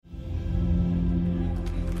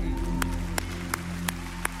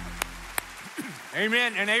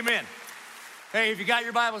Amen and amen. Hey, if you got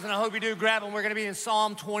your Bibles, and I hope you do, grab them. We're going to be in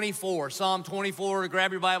Psalm 24. Psalm 24,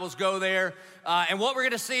 grab your Bibles, go there. And what we're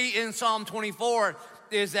going to see in Psalm 24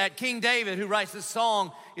 is that King David, who writes this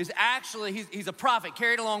song, is actually, he's a prophet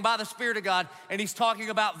carried along by the Spirit of God, and he's talking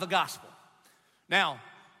about the gospel. Now,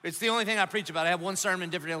 it's the only thing I preach about. I have one sermon,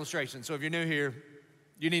 different illustrations. So if you're new here,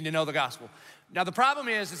 you need to know the gospel. Now, the problem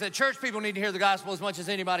is that church people need to hear the gospel as much as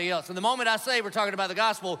anybody else. And the moment I say we're talking about the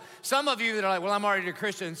gospel, some of you that are like, well, I'm already a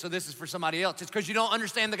Christian, so this is for somebody else. It's because you don't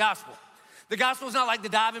understand the gospel. The gospel is not like the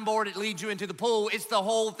diving board that leads you into the pool. It's the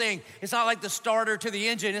whole thing. It's not like the starter to the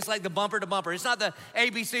engine. It's like the bumper to bumper. It's not the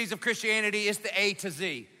ABCs of Christianity. It's the A to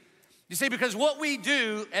Z. You see, because what we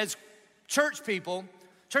do as church people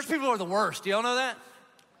are the worst. Do y'all know that?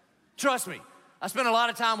 Trust me. I spend a lot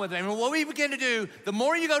of time with them. And what we begin to do, the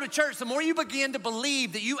more you go to church, the more you begin to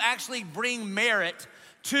believe that you actually bring merit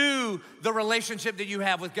to the relationship that you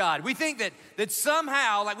have with God. We think that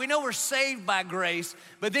somehow, like we know we're saved by grace,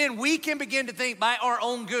 but then we can begin to think by our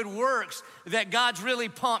own good works that God's really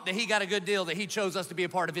pumped that he got a good deal, that he chose us to be a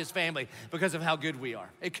part of his family because of how good we are.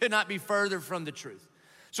 It could not be further from the truth.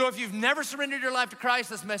 So if you've never surrendered your life to Christ,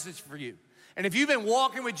 this message is for you. And if you've been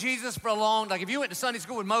walking with Jesus for a long, like if you went to Sunday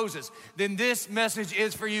school with Moses, then this message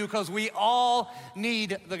is for you because we all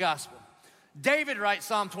need the gospel. David writes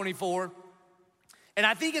Psalm 24, and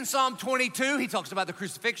I think in Psalm 22, he talks about the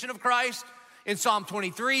crucifixion of Christ. In Psalm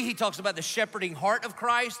 23, he talks about the shepherding heart of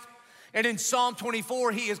Christ. And in Psalm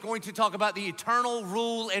 24, he is going to talk about the eternal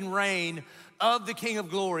rule and reign of the King of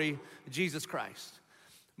glory, Jesus Christ.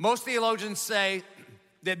 Most theologians say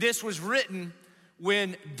that this was written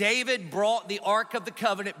when David brought the Ark of the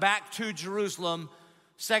Covenant back to Jerusalem.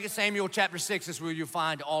 2 Samuel chapter 6 is where you'll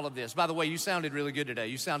find all of this. By the way, you sounded really good today.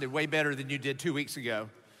 You sounded way better than you did 2 weeks ago,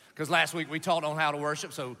 because last week we taught on how to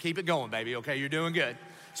worship, so keep it going, baby, okay? You're doing good.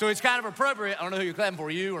 So it's kind of appropriate. I don't know who you're clapping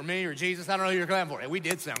for, you or me or Jesus. I don't know who you're clapping for. We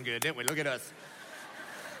did sound good, didn't we? Look at us.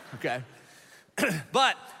 Okay.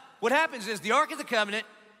 But what happens is the Ark of the Covenant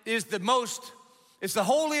is it's the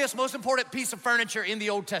holiest, most important piece of furniture in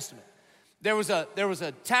the Old Testament. There was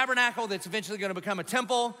a tabernacle that's eventually going to become a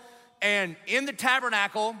temple, and in the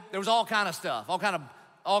tabernacle there was all kind of stuff, all kind of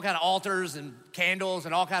altars and candles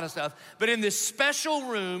and all kind of stuff. But in this special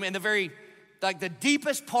room, in the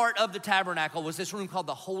deepest part of the tabernacle, was this room called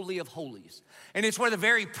the Holy of Holies, and it's where the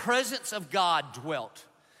very presence of God dwelt.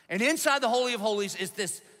 And inside the Holy of Holies is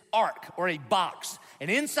this ark or a box, and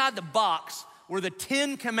inside the box were the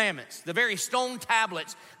 10 Commandments, the very stone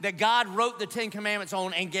tablets that God wrote the 10 Commandments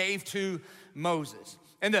on and gave to Moses.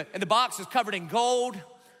 And the box is covered in gold,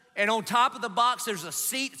 and on top of the box there's a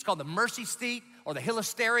seat. It's called the mercy seat or the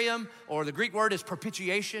hilasterium, or the Greek word is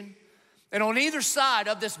propitiation. And on either side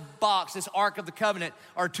of this box, this Ark of the Covenant,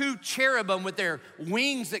 are 2 cherubim with their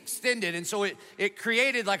wings extended. And so it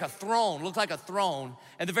created like a throne, looked like a throne.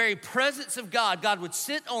 And the very presence of God would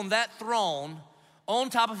sit on that throne on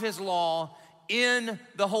top of his law in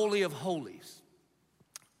the Holy of Holies.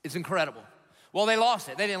 It's incredible. Well, they lost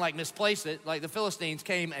it. They didn't misplace it. Like the Philistines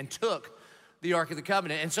came and took the Ark of the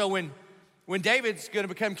Covenant. And so when David's going to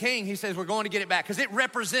become king, he says, we're going to get it back, because it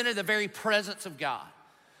represented the very presence of God.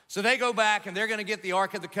 So they go back and they're going to get the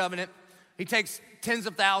Ark of the Covenant. He takes tens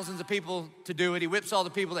of thousands of people to do it. He whips all the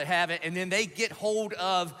people that have it, and then they get hold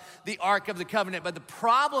of the Ark of the Covenant. But the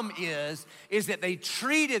problem is that they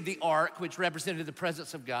treated the Ark, which represented the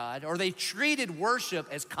presence of God, or they treated worship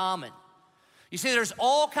as common. You see, there's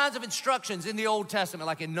all kinds of instructions in the Old Testament,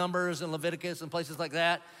 like in Numbers and Leviticus and places like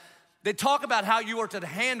that talk about how you are to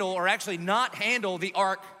handle or actually not handle the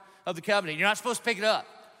Ark of the Covenant. You're not supposed to pick it up.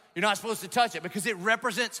 You're not supposed to touch it because it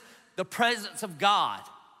represents the presence of God,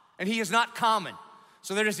 and he is not common.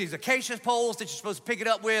 So there's these acacia poles that you're supposed to pick it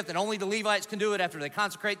up with, and only the Levites can do it after they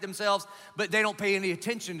consecrate themselves, but they don't pay any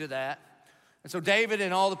attention to that. And so David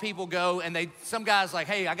and all the people go, and some guy's like,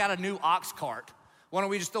 hey, I got a new ox cart. Why don't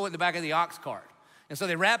we just throw it in the back of the ox cart? And so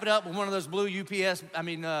they wrap it up with one of those blue UPS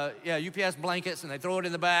blankets, and they throw it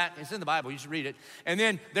in the back. It's in the Bible, you should read it. And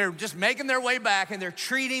then they're just making their way back, and they're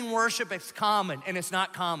treating worship as common, and it's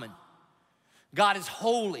not common. God is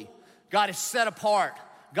holy. God is set apart.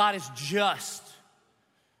 God is just.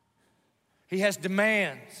 He has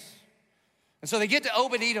demands. And so they get to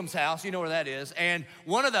Obed-Edom's house, you know where that is, and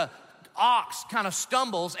one of the ox kind of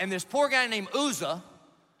stumbles, and this poor guy named Uzzah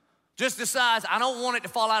just decides, I don't want it to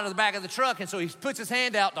fall out of the back of the truck, and so he puts his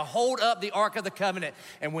hand out to hold up the Ark of the Covenant,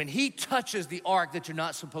 and when he touches the Ark that you're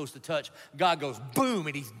not supposed to touch, God goes boom,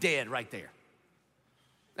 and he's dead right there.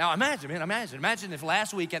 Now imagine if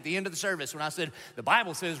last week at the end of the service when I said, the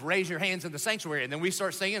Bible says raise your hands in the sanctuary, and then we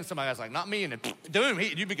start singing, and somebody was like, not me, and then boom,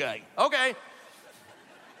 you'd be like, okay.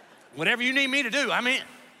 Whatever you need me to do, I'm in.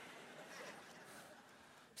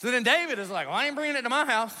 So then David is like, well, I ain't bringing it to my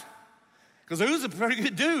house. Because Uzzah's a pretty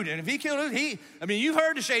good dude. And if he killed Uzzah, you've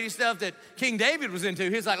heard the shady stuff that King David was into.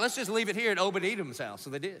 He's like, let's just leave it here at Obed-Edom's house. So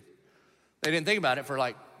they did. They didn't think about it for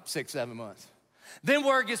like 6-7 months. Then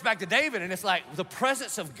word gets back to David, and it's like the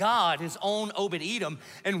presence of God is on Obed-Edom,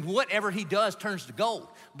 and whatever he does turns to gold.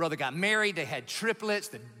 Brother got married, they had triplets,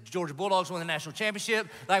 the Georgia Bulldogs won the national championship.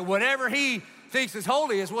 Like whatever he thinks is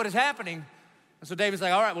holy is what is happening. And so David's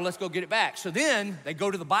like, all right, well, let's go get it back. So then they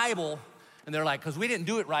go to the Bible, and they're like, because we didn't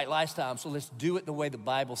do it right last time, so let's do it the way the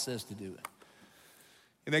Bible says to do it.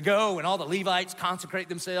 And they go, and all the Levites consecrate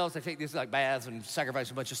themselves. They take these like baths and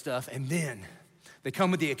sacrifice a bunch of stuff, and then they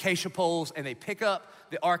come with the acacia poles and they pick up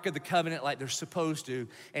the Ark of the Covenant like they're supposed to.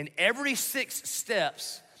 And every 6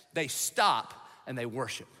 steps, they stop and they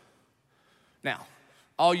worship. Now,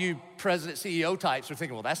 all you president, CEO types are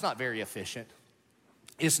thinking, well, that's not very efficient.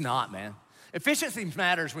 It's not, man. Efficiency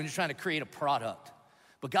matters when you're trying to create a product.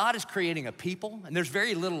 But God is creating a people, and there's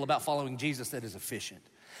very little about following Jesus that is efficient.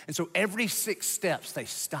 And so every 6 steps, they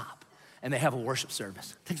stop and they have a worship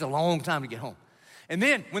service. It takes a long time to get home. And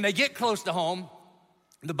then when they get close to home,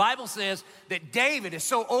 the Bible says that David is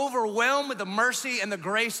so overwhelmed with the mercy and the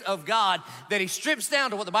grace of God that he strips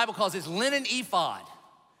down to what the Bible calls his linen ephod.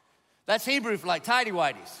 That's Hebrew for like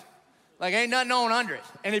tighty-whities. Like ain't nothing on under it.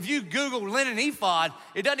 And if you Google linen ephod,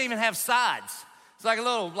 it doesn't even have sides. It's like a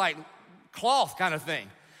little like cloth kind of thing.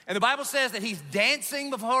 And the Bible says that he's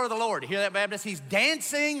dancing before the Lord. You hear that, Baptist? He's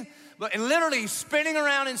dancing, and literally spinning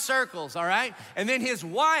around in circles, all right? And then his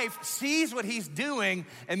wife sees what he's doing,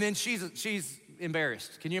 and then she's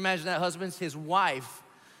embarrassed. Can you imagine that, husbands? His wife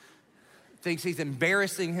thinks he's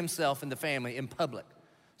embarrassing himself in the family in public.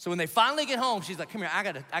 So when they finally get home, she's like, come here,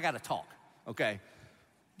 I gotta talk, okay?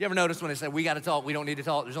 You ever notice when they say, we gotta talk, we don't need to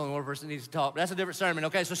talk, there's only one person that needs to talk? That's a different sermon,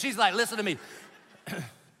 okay? So she's like, listen to me.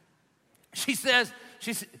 She says,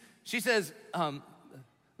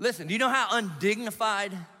 listen, do you know how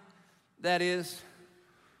undignified that is?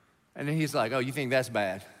 And then he's like, oh, you think that's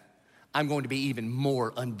bad? I'm going to be even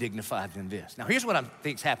more undignified than this. Now, here's what I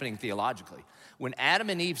think is happening theologically. When Adam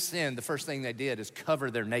and Eve sinned, the first thing they did is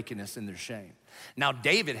cover their nakedness and their shame. Now,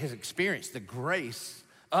 David has experienced the grace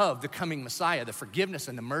of the coming Messiah, the forgiveness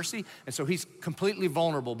and the mercy, and so he's completely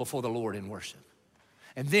vulnerable before the Lord in worship.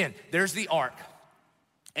 And then there's the ark,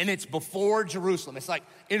 and it's before Jerusalem. It's like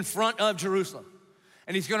in front of Jerusalem.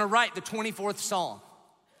 And he's gonna write the 24th Psalm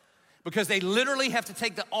because they literally have to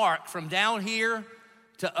take the ark from down here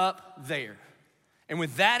to up there. And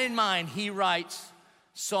with that in mind, he writes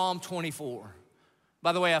Psalm 24.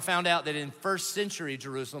 By the way, I found out that in first century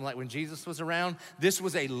Jerusalem, like when Jesus was around, this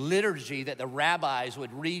was a liturgy that the rabbis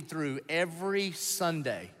would read through every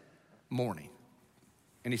Sunday morning.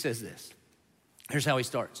 And he says this. Here's how he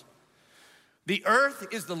starts. The earth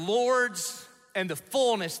is the Lord's and the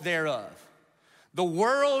fullness thereof, the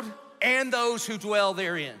world and those who dwell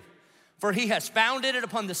therein. For he has founded it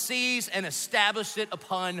upon the seas and established it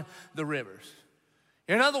upon the rivers.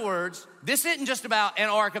 In other words, this isn't just about an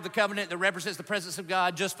Ark of the Covenant that represents the presence of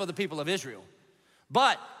God just for the people of Israel.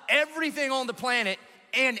 But everything on the planet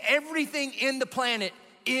and everything in the planet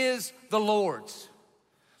is the Lord's.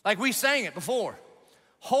 Like we sang it before.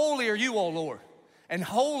 Holy are you, O Lord, and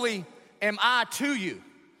holy am I to you.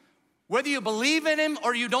 Whether you believe in him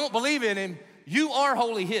or you don't believe in him, you are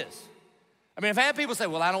wholly his. I mean, I've had people say,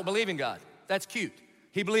 well, I don't believe in God. That's cute.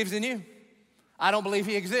 He believes in you. I don't believe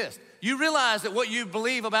he exists. You realize that what you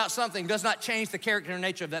believe about something does not change the character and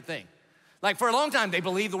nature of that thing. Like for a long time, they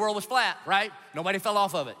believed the world was flat, right? Nobody fell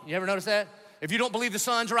off of it. You ever notice that? If you don't believe the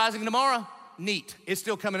sun's rising tomorrow, neat. It's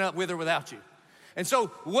still coming up with or without you. And so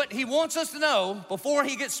what he wants us to know before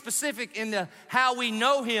he gets specific into how we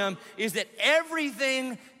know him is that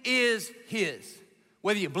everything is his.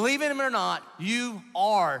 Whether you believe in him or not, you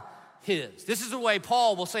are his. This is the way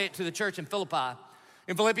Paul will say it to the church in Philippi.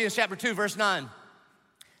 In Philippians chapter 2, verse 9,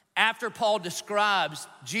 after Paul describes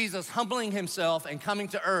Jesus humbling himself and coming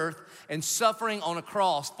to earth and suffering on a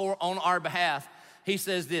cross on our behalf, he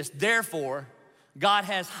says this, therefore, God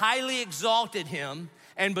has highly exalted him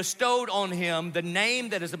and bestowed on him the name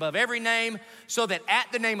that is above every name, so that at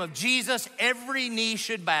the name of Jesus, every knee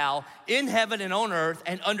should bow in heaven and on earth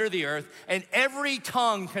and under the earth, and every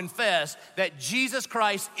tongue confess that Jesus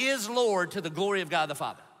Christ is Lord to the glory of God the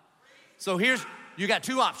Father. So you got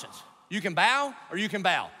 2 options. You can bow or you can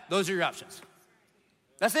bow. Those are your options.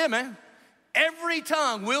 That's it, man. Every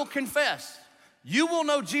tongue will confess. You will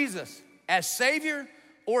know Jesus as Savior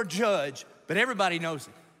or Judge, but everybody knows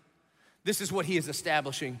him. This is what he is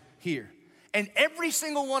establishing here. And every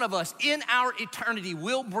single one of us in our eternity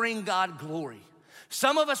will bring God glory.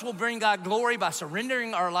 Some of us will bring God glory by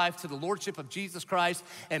surrendering our life to the lordship of Jesus Christ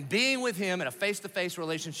and being with him in a face-to-face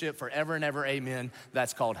relationship forever and ever, amen.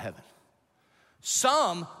 That's called heaven.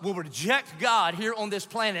 Some will reject God here on this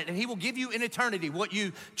planet, and he will give you in eternity what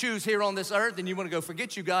you choose here on this earth, and you want to go,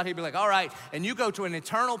 forget you, God. He'll be like, all right, and you go to an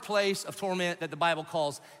eternal place of torment that the Bible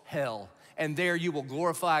calls hell, and there you will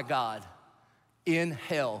glorify God in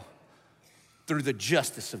hell through the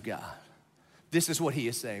justice of God. This is what he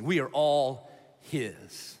is saying. We are all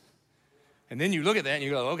his. And then you look at that and you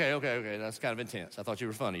go, okay, that's kind of intense. I thought you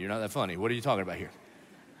were funny. You're not that funny. What are you talking about here?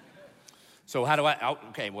 So how do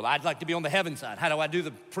I'd like to be on the heaven side. How do I do the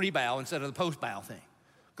pre-bow instead of the post-bow thing?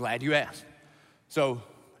 Glad you asked. So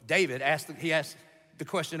David asked the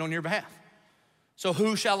question on your behalf. So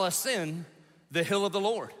who shall ascend the hill of the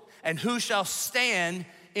Lord? And who shall stand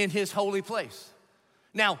in his holy place?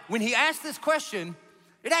 Now, when he asked this question,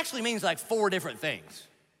 it actually means like 4 different things.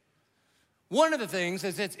 One of the things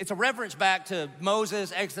is it's a reference back to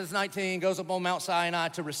Moses, Exodus 19, goes up on Mount Sinai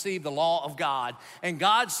to receive the law of God. And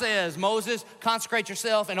God says, Moses, consecrate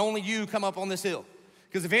yourself and only you come up on this hill.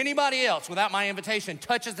 Because if anybody else without my invitation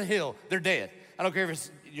touches the hill, they're dead. I don't care if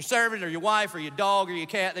it's your servant or your wife or your dog or your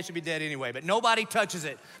cat, they should be dead anyway. But nobody touches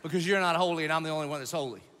it because you're not holy and I'm the only one that's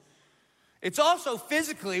holy. It's also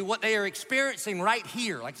physically what they are experiencing right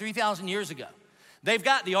here, like 3,000 years ago. They've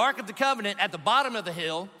got the Ark of the Covenant at the bottom of the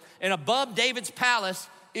hill, and above David's palace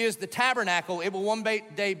is the tabernacle. It will one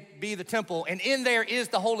day be the temple, and in there is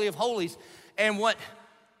the Holy of Holies. And what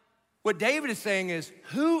David is saying is,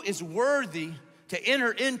 who is worthy to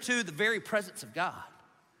enter into the very presence of God?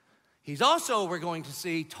 He's also, we're going to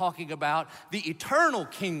see, talking about the eternal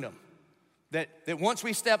kingdom, that once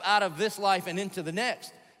we step out of this life and into the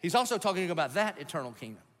next, he's also talking about that eternal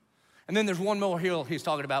kingdom. And then there's one more hill he's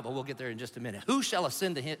talking about, but we'll get there in just a minute. Who shall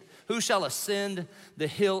ascend the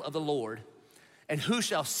hill of the Lord? And who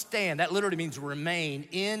shall stand? That literally means remain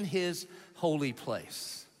in his holy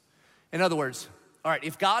place. In other words, all right,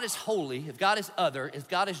 if God is holy, if God is other, if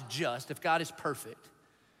God is just, if God is perfect,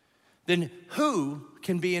 then who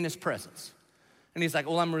can be in his presence? And he's like,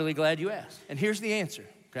 well, I'm really glad you asked. And here's the answer,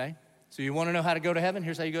 okay? So you want to know how to go to heaven?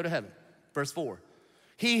 Here's how you go to heaven. Verse 4.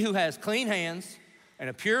 He who has clean hands and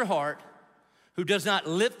a pure heart, who does not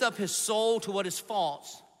lift up his soul to what is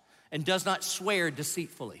false and does not swear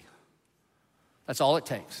deceitfully. That's all it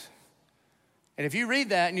takes. And if you read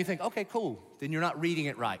that and you think, okay, cool, then you're not reading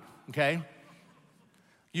it right, okay?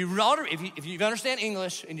 If you understand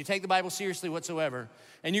English and you take the Bible seriously whatsoever,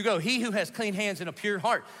 and you go, he who has clean hands and a pure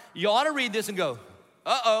heart, you ought to read this and go,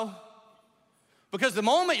 uh-oh. Because the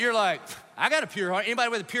moment you're like, I got a pure heart. Anybody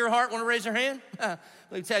with a pure heart want to raise their hand? Let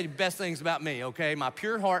me tell you best things about me, okay? My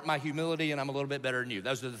pure heart, my humility, and I'm a little bit better than you.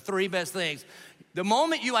 Those are the 3 best things. The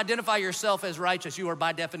moment you identify yourself as righteous, you are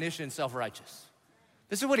by definition self-righteous.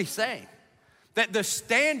 This is what he's saying. That the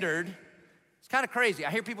standard, it's kind of crazy.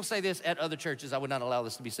 I hear people say this at other churches. I would not allow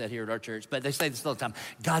this to be said here at our church, but they say this all the time.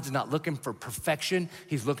 God's not looking for perfection.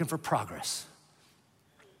 He's looking for progress.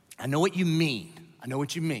 I know what you mean.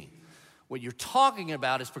 What you're talking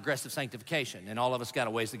about is progressive sanctification, and all of us got a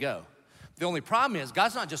ways to go. The only problem is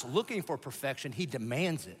God's not just looking for perfection, he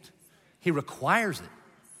demands it. He requires it.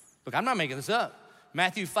 Look, I'm not making this up.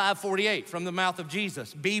 Matthew 5:48 from the mouth of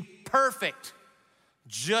Jesus. Be perfect,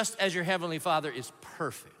 just as your heavenly Father is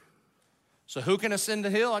perfect. So who can ascend the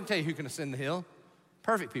hill? I can tell you who can ascend the hill.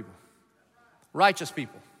 Perfect people, righteous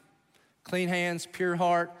people, clean hands, pure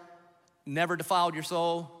heart, never defiled your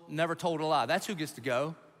soul, never told a lie. That's who gets to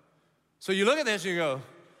go. So you look at this and you go,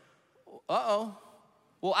 uh-oh.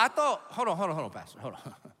 Well, I thought, hold on, Pastor, hold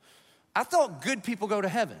on. I thought good people go to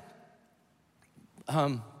heaven.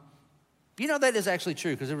 You know that is actually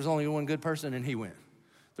true because there was only one good person and he went.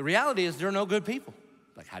 The reality is there are no good people.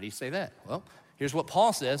 Like, how do you say that? Well, here's what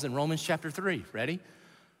Paul says in Romans chapter 3. Ready?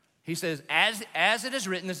 He says, as it is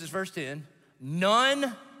written, this is verse 10,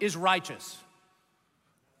 none is righteous.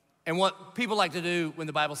 And what people like to do when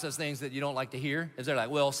the Bible says things that you don't like to hear is they're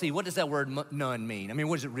like, well, see, what does that word none mean? I mean,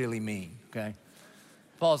 what does it really mean, okay?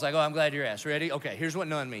 Paul's like, oh, I'm glad you're asked. Ready? Okay, here's what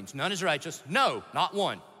none means. None is righteous. No, not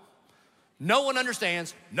one. No one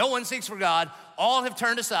understands. No one seeks for God. All have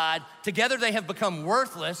turned aside. Together they have become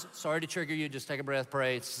worthless. Sorry to trigger you. Just take a breath,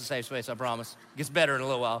 pray. It's a safe space, I promise. It gets better in a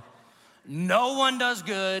little while. No one does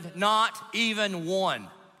good, not even one.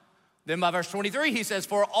 Then by verse 23, he says,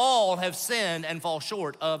 for all have sinned and fall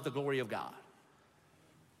short of the glory of God.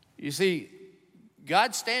 You see,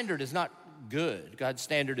 God's standard is not good. God's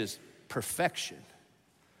standard is perfection.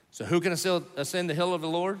 So who can ascend the hill of the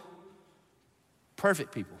Lord?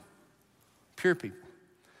 Perfect people, pure people.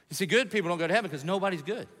 You see, good people don't go to heaven because nobody's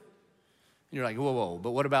good. And you're like, whoa,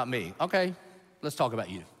 but what about me? Okay, Let's talk about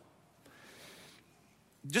you.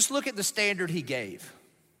 Just look at the standard he gave.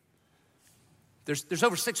 There's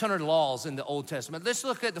over 600 laws in the Old Testament. Let's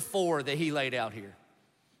look at the 4 that he laid out here.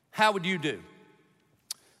 How would you do?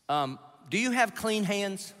 Do you have clean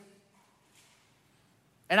hands?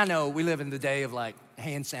 And I know we live in the day of like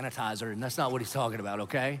hand sanitizer, and that's not what he's talking about,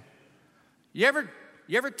 okay? You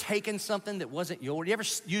ever taken something that wasn't yours? You ever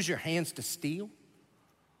use your hands to steal?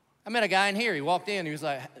 I met a guy in here. He walked in. He was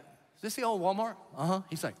like, "Is this the old Walmart?" Uh-huh.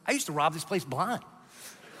 He's like, "I used to rob this place blind."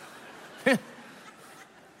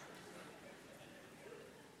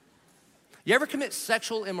 You ever commit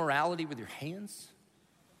sexual immorality with your hands?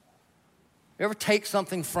 You ever take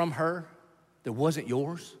something from her that wasn't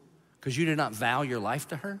yours because you did not vow your life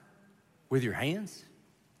to her with your hands?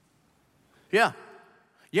 Yeah.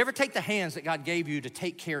 You ever take the hands that God gave you to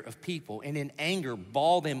take care of people and in anger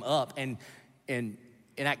ball them up and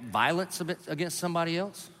enact violence against somebody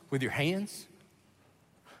else with your hands?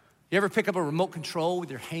 You ever pick up a remote control with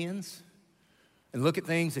your hands and look at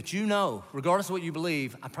things that you know, regardless of what you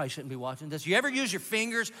believe, I probably shouldn't be watching this? You ever use your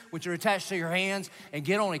fingers, which are attached to your hands, and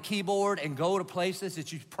get on a keyboard and go to places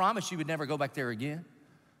that you promised you would never go back there again?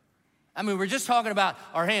 I mean, we're just talking about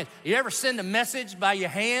our hands. You ever send a message by your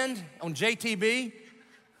hand on JTB?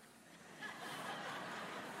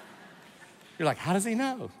 You're like, how does he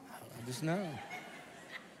know? I just know. I'm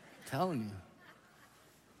telling you.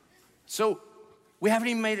 So we haven't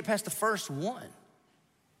even made it past the first one.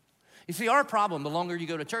 You see, our problem, the longer you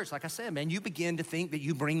go to church, like I said, man, you begin to think that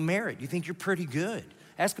you bring merit. You think you're pretty good.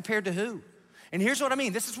 As compared to who? And here's what I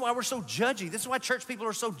mean. This is why we're so judgy. This is why church people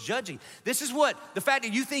are so judgy. This is what, the fact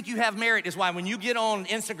that you think you have merit is why when you get on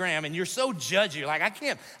Instagram and you're so judgy, you're like, I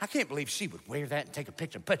can't believe she would wear that and take a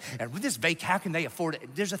picture. But and with this vac, how can they afford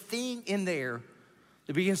it? There's a thing in there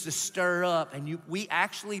that begins to stir up, and we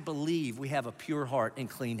actually believe we have a pure heart and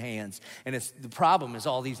clean hands. And the problem is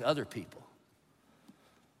all these other people.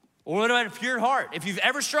 Or what about a pure heart? If you've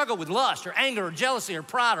ever struggled with lust or anger or jealousy or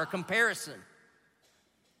pride or comparison,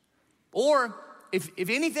 or if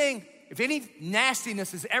any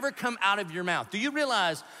nastiness has ever come out of your mouth, do you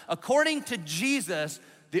realize, according to Jesus,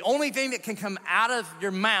 the only thing that can come out of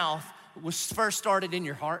your mouth was first started in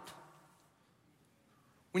your heart?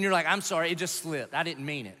 When you're like, I'm sorry, it just slipped. I didn't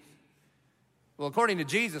mean it. Well, according to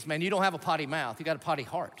Jesus, man, you don't have a potty mouth. You got a potty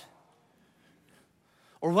heart.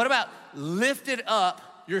 Or what about lifted up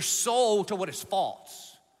your soul to what is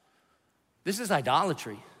false? This is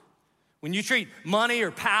idolatry. When you treat money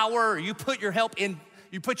or power, or you put your hope in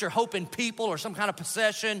people or some kind of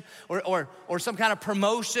possession or some kind of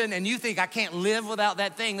promotion, and you think, I can't live without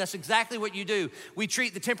that thing, that's exactly what you do. We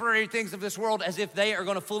treat the temporary things of this world as if they are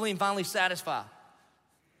gonna fully and finally satisfy.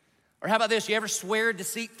 Or how about this? You ever swear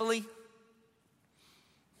deceitfully?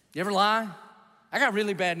 You ever lie? I got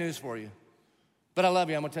really bad news for you, but I love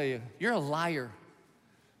you. I'm gonna tell you, you're a liar.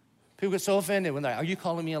 People get so offended when they're like, are you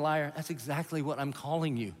calling me a liar? That's exactly what I'm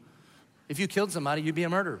calling you. If you killed somebody, you'd be a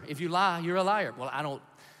murderer. If you lie, you're a liar. Well,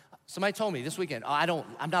 somebody told me this weekend, I'm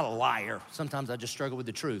not a liar. Sometimes I just struggle with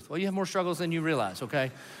the truth. Well, you have more struggles than you realize, okay?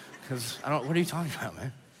 Because what are you talking about,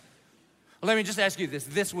 man? Well, let me just ask you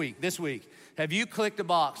this week, have you clicked a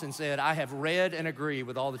box and said, I have read and agree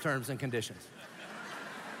with all the terms and conditions?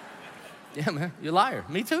 Yeah, man, you're a liar.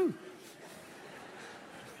 Me too.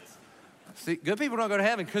 See, good people don't go to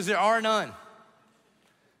heaven because there are none.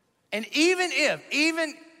 And even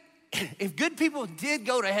if good people did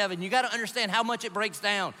go to heaven, you got to understand how much it breaks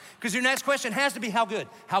down. Because your next question has to be how good?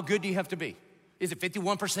 How good do you have to be? Is it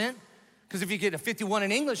 51%? Because if you get a 51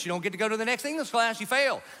 in English, you don't get to go to the next English class, you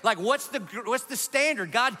fail. Like, what's the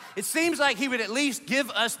standard? God, it seems like he would at least give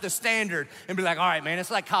us the standard and be like, all right, man, it's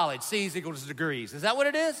like college. C's equals degrees. Is that what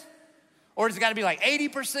it is? Or has it got to be like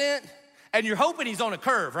 80%? And you're hoping he's on a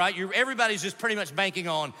curve, right? Everybody's just pretty much banking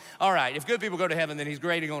on, all right, if good people go to heaven, then he's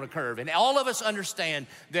grading on a curve. And all of us understand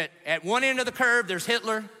that at one end of the curve, there's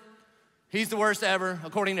Hitler. He's the worst ever,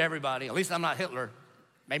 according to everybody. At least I'm not Hitler.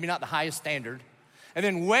 Maybe not the highest standard. And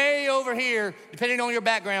then way over here, depending on your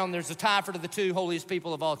background, there's a tie for the two holiest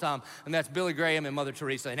people of all time, and that's Billy Graham and Mother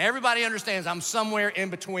Teresa. And everybody understands I'm somewhere in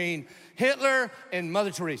between Hitler and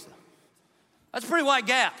Mother Teresa. That's a pretty wide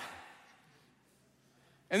gap.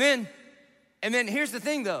 And then here's the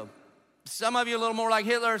thing, though. Some of you are a little more like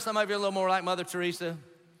Hitler, some of you are a little more like Mother Teresa.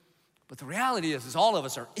 But the reality is all of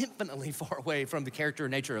us are infinitely far away from the character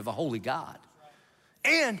and nature of a holy God.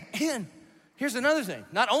 And here's another thing.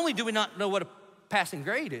 Not only do we not know what a passing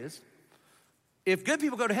grade is, if good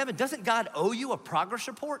people go to heaven, doesn't God owe you a progress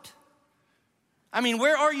report? I mean,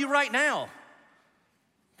 where are you right now?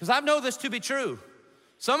 Because I know this to be true.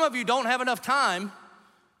 Some of you don't have enough time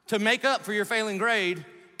to make up for your failing grade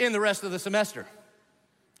in the rest of the semester.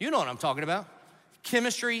 You know what I'm talking about.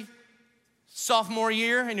 Chemistry, sophomore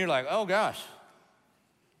year, and you're like, oh gosh,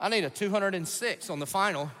 I need a 206 on the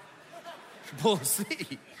final to pull a C.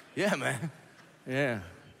 Yeah, man, yeah.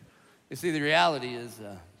 You see, the reality is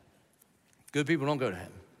good people don't go to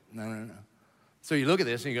heaven. No. So you look at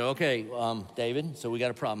this and you go, okay, David, so we got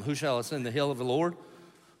a problem. Who shall ascend the hill of the Lord?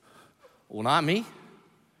 Well, not me.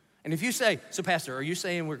 And if you say, so Pastor, are you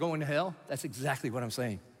saying we're going to hell? That's exactly what I'm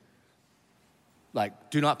saying.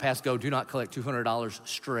 Like, do not pass go, do not collect $200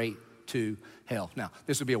 straight to hell. Now,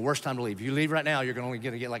 this would be a worse time to leave. If you leave right now, you're only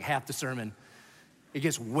gonna get like half the sermon. It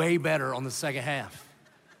gets way better on the second half.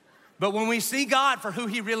 But when we see God for who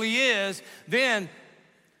he really is, then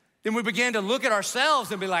we begin to look at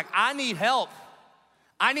ourselves and be like, I need help.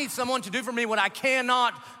 I need someone to do for me what I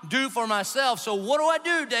cannot do for myself. So what do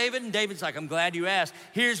I do, David? And David's like, I'm glad you asked.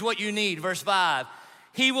 Here's what you need, verse 5.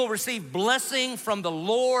 He will receive blessing from the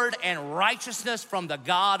Lord and righteousness from the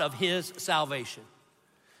God of his salvation.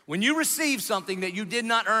 When you receive something that you did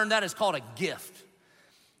not earn, that is called a gift.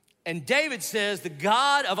 And David says, the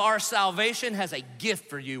God of our salvation has a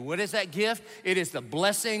gift for you. What is that gift? It is the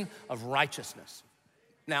blessing of righteousness.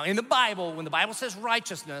 Now, in the Bible, when the Bible says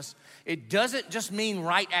righteousness, it doesn't just mean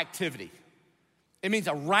right activity. It means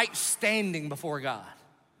a right standing before God.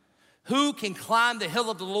 Who can climb the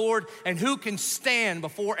hill of the Lord and who can stand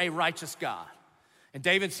before a righteous God? And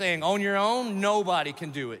David's saying, on your own, nobody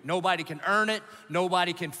can do it. Nobody can earn it.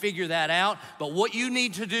 Nobody can figure that out. But what you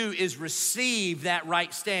need to do is receive that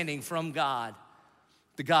right standing from God,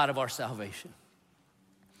 the God of our salvation.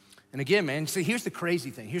 And again, man, see, here's the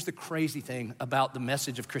crazy thing. Here's the crazy thing about the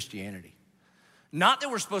message of Christianity. Not that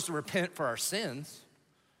we're supposed to repent for our sins.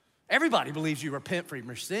 Everybody believes you repent for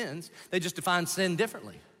your sins. They just define sin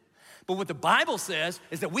differently. But what the Bible says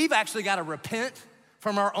is that we've actually got to repent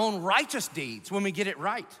from our own righteous deeds when we get it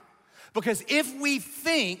right. Because if we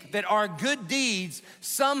think that our good deeds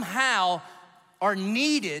somehow are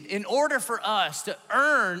needed in order for us to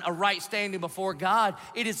earn a right standing before God,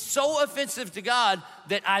 it is so offensive to God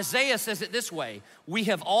that Isaiah says it this way: we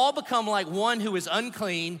have all become like one who is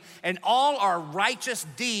unclean, and all our righteous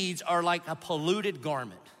deeds are like a polluted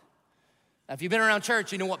garment. Now, if you've been around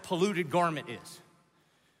church, you know what polluted garment is.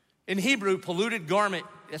 In Hebrew, polluted garment,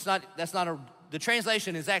 the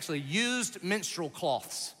translation is actually used menstrual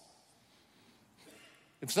cloths.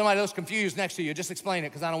 If somebody else confused next to you, just explain it,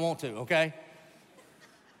 because I don't want to, okay?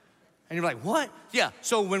 And you're like, what? Yeah,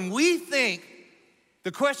 so when we think,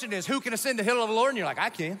 the question is, who can ascend the hill of the Lord? And you're like, I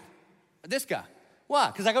can. This guy. Why?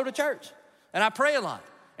 Because I go to church, and I pray a lot,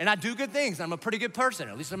 and I do good things. I'm a pretty good person.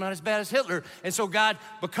 At least I'm not as bad as Hitler. And so God,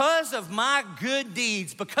 because of my good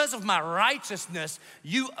deeds, because of my righteousness,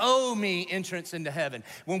 you owe me entrance into heaven.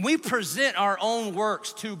 When we present our own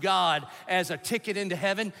works to God as a ticket into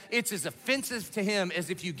heaven, it's as offensive to him as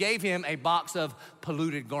if you gave him a box of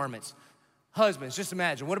polluted garments. Husbands, just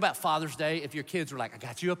imagine, what about Father's Day if your kids were like, I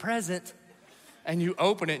got you a present, and you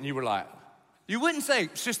open it and you were like, you wouldn't say,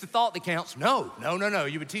 it's just the thought that counts. No.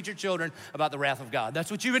 You would teach your children about the wrath of God.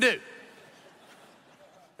 That's what you would do.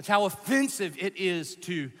 That's how offensive it is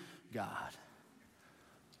to God.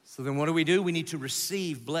 So then what do? We need to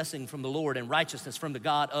receive blessing from the Lord and righteousness from the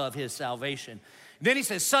God of his salvation. Then he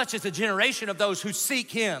says, such is the generation of those who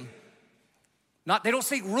seek him. They don't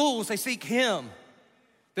seek rules, they seek him.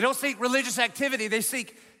 They don't seek religious activity, they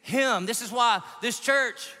seek him. This is why this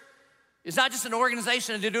church is not just an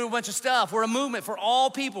organization to do a bunch of stuff. We're a movement for all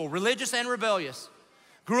people, religious and rebellious.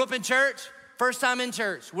 Grew up in church, first time in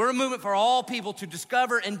church. We're a movement for all people to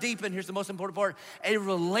discover and deepen, here's the most important part, a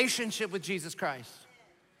relationship with Jesus Christ.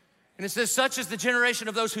 And it says, such is the generation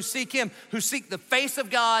of those who seek him, who seek the face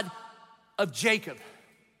of God of Jacob.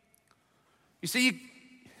 You see,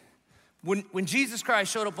 when Jesus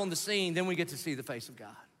Christ showed up on the scene, then we get to see the face of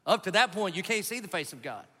God. Up to that point, you can't see the face of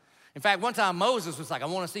God. In fact, one time Moses was like, I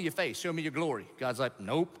want to see your face. Show me your glory. God's like,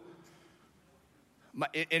 nope.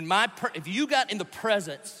 If you got in the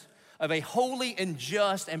presence of a holy and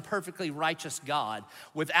just and perfectly righteous God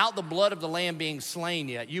without the blood of the Lamb being slain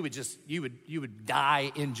yet, you would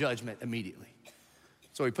die in judgment immediately.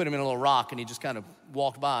 So he put him in a little rock and he just kind of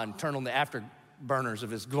walked by and turned on the afterburners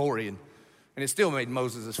of his glory, and it still made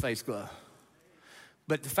Moses' face glow.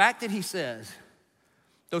 But the fact that he says,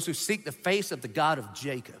 those who seek the face of the God of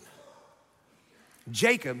Jacob.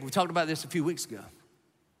 Jacob, we talked about this a few weeks ago.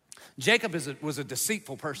 Jacob was a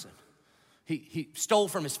deceitful person. He stole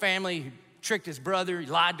from his family, he tricked his brother, he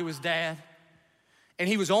lied to his dad. And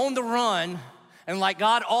he was on the run And like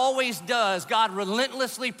God always does, God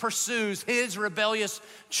relentlessly pursues his rebellious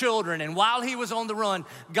children. And while he was on the run,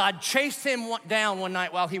 God chased him down one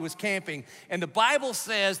night while he was camping. And the Bible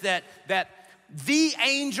says that the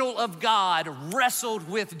angel of God wrestled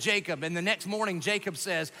with Jacob. And the next morning, Jacob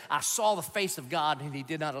says, I saw the face of God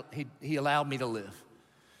and he allowed me to live.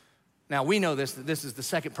 Now we know that this is the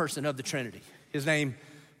second person of the Trinity. His name,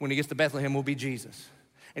 when he gets to Bethlehem, will be Jesus.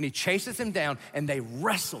 And he chases him down and they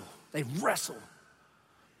wrestle. And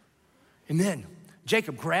then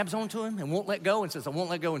Jacob grabs onto him and won't let go and says, I won't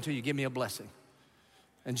let go until you give me a blessing.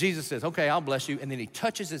 And Jesus says, okay, I'll bless you. And then he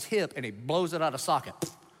touches his hip and he blows it out of socket.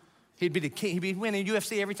 He'd be the king. He'd be winning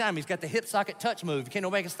UFC every time. He's got the hip socket touch move. You can't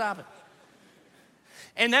nobody can stop it.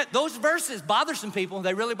 And those verses bother some people.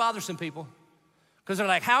 They really bother some people. Because they're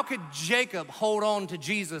like, how could Jacob hold on to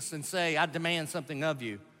Jesus and say, I demand something of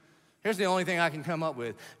you? Here's the only thing I can come up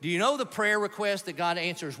with. Do you know the prayer request that God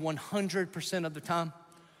answers 100% of the time?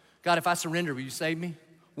 God, if I surrender, will you save me?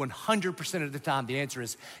 100% of the time, the answer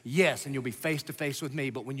is yes, and you'll be face to face with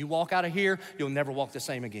me. But when you walk out of here, you'll never walk the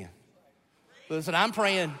same again. Listen, I'm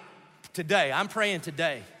praying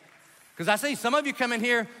today. Because I see some of you come in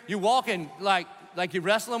here, you're walking like you're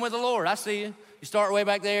wrestling with the Lord. I see you. You start way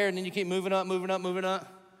back there, and then you keep moving up. Kind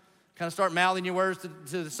of start mouthing your words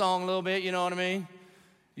to the song a little bit, you know what I mean?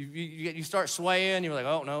 You start swaying, you're like,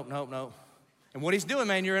 oh, no. And what he's doing,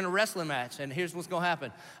 man, you're in a wrestling match, and here's what's gonna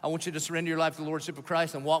happen. I want you to surrender your life to the Lordship of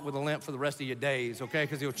Christ and walk with a limp for the rest of your days, okay?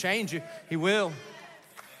 Because he'll change you, he will.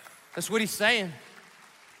 That's what he's saying.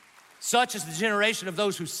 Such is the generation of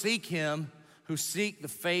those who seek him, who seek the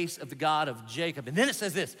face of the God of Jacob. And then it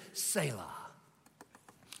says this, Selah.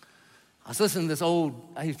 I was listening to this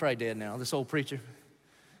he's probably dead now, this old preacher.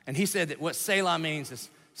 And he said that what Selah means is,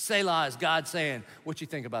 Selah is God saying, what you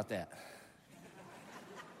think about that?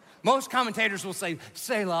 Most commentators will say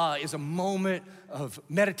Selah is a moment of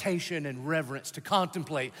meditation and reverence to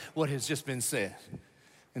contemplate what has just been said.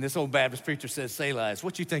 And this old Baptist preacher says Selah is,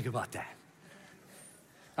 what you think about that?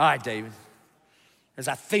 All right, David, as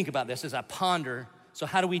I think about this, as I ponder, so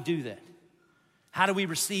how do we do that? How do we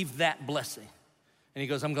receive that blessing? And he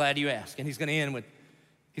goes, I'm glad you asked. And he's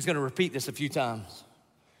gonna repeat this a few times.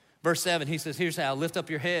 Verse 7, he says, here's how, lift up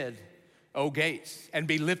your head, O gates, and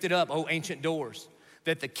be lifted up, O ancient doors,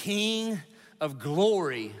 that the King of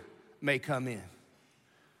glory may come in.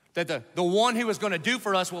 That the one who is gonna do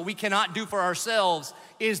for us what we cannot do for ourselves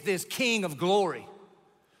is this King of glory.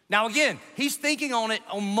 Now again, he's thinking on it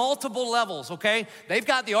on multiple levels, okay? They've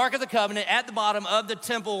got the Ark of the Covenant at the bottom of the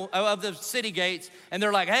temple, of the city gates, and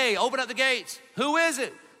they're like, hey, open up the gates. Who is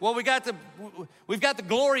it? Well, we've got the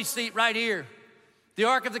glory seat right here, the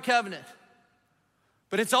Ark of the Covenant.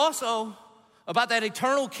 But it's also about that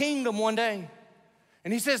eternal kingdom one day.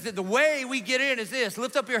 And he says that the way we get in is this,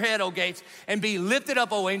 lift up your head, O gates, and be lifted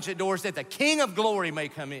up, O ancient doors, that the King of glory may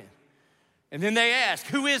come in. And then they ask,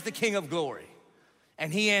 who is the King of glory?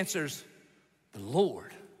 And he answers, the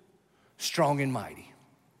Lord, strong and mighty.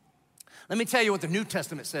 Let me tell you what the New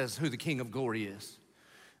Testament says who the King of glory is.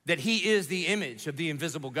 That he is the image of the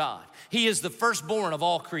invisible God. He is the firstborn of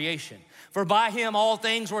all creation. For by him all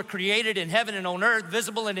things were created in heaven and on earth,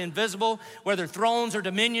 visible and invisible, whether thrones or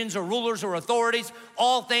dominions or rulers or authorities,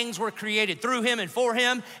 all things were created through him and for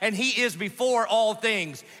him, and he is before all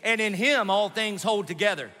things, and in him all things hold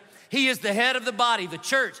together. He is the head of the body, the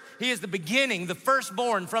church. He is the beginning, the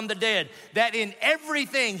firstborn from the dead, that in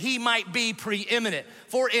everything he might be preeminent.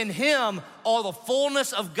 For in him all the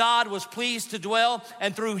fullness of God was pleased to dwell,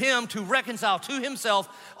 and through him to reconcile to himself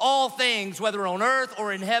all things, whether on earth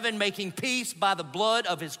or in heaven, making peace by the blood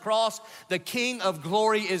of his cross. The King of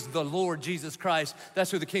glory is the Lord Jesus Christ.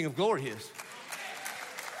 That's who the King of glory is.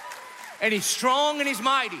 And he's strong and he's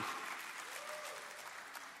mighty.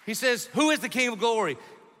 He says, who is the King of glory?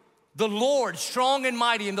 The Lord, strong and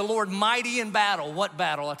mighty, and the Lord mighty in battle. What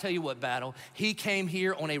battle? I'll tell you what battle. He came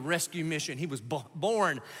here on a rescue mission. He was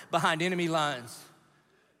born behind enemy lines.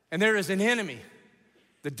 And there is an enemy,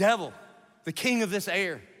 the devil, the king of this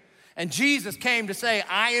air. And Jesus came to say,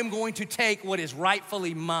 I am going to take what is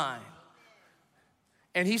rightfully mine.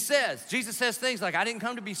 And Jesus says things like, I didn't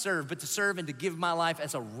come to be served, but to serve and to give my life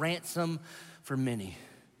as a ransom for many.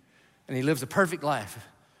 And he lives a perfect life.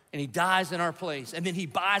 And he dies in our place. And then he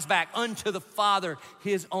buys back unto the Father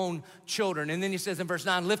his own children. And then he says in verse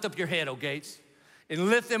 9, lift up your head, O gates, and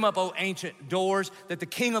lift them up, O ancient doors, that the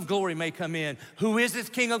King of glory may come in. Who is this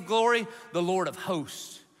King of glory? The Lord of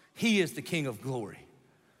hosts. He is the King of glory.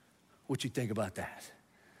 What you think about that?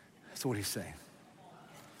 That's what he's saying.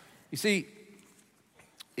 You see,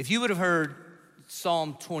 if you would have heard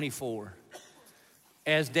Psalm 24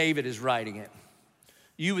 as David is writing it,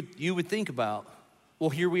 you would think about, well,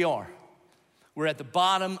 here we are. We're at the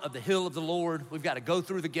bottom of the hill of the Lord. We've got to go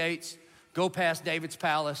through the gates, go past David's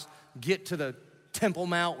palace, get to the Temple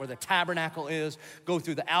Mount where the tabernacle is, go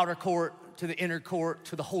through the outer court to the inner court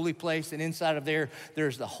to the holy place, and inside of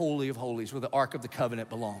there's the Holy of Holies where the Ark of the Covenant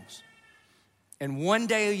belongs. And one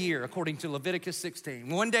day a year, according to Leviticus 16,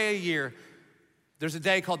 one day a year, there's a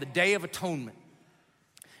day called the Day of Atonement.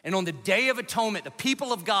 And on the Day of Atonement, the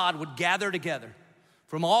people of God would gather together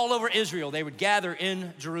from all over Israel. They would gather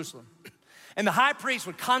in Jerusalem. And the high priest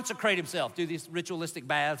would consecrate himself, do these ritualistic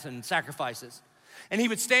baths and sacrifices. And he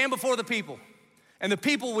would stand before the people, and the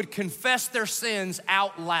people would confess their sins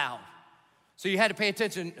out loud. So you had to pay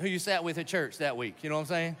attention who you sat with at church that week. You know what I'm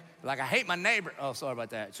saying? Like, I hate my neighbor. Oh, sorry about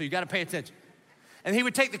that. So you got to pay attention. And he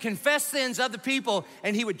would take the confessed sins of the people,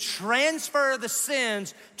 and he would transfer the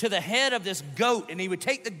sins to the head of this goat. And he would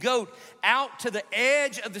take the goat out to the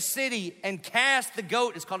edge of the city and cast the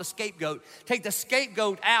goat. It's called a scapegoat. Take the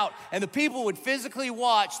scapegoat out, and the people would physically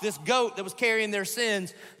watch this goat that was carrying their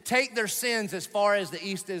sins take their sins as far as the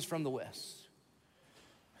east is from the west.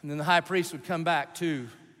 And then the high priest would come back to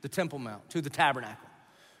the Temple Mount, to the tabernacle,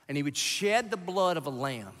 and he would shed the blood of a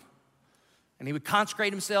lamb. And he would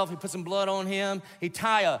consecrate himself. He'd put some blood on him. He'd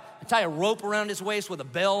tie a rope around his waist with a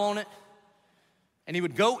bell on it. And he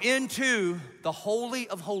would go into the Holy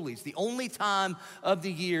of Holies, the only time of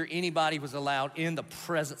the year anybody was allowed in the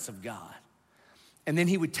presence of God. And then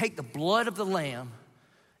he would take the blood of the lamb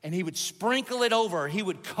and he would sprinkle it over. He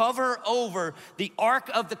would cover over the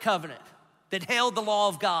Ark of the Covenant that held the law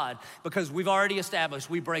of God, because we've already established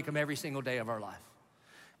we break them every single day of our life.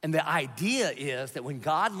 And the idea is that when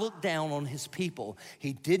God looked down on his people,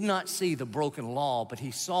 he did not see the broken law, but he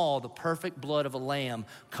saw the perfect blood of a lamb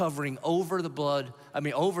covering over the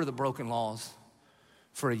broken laws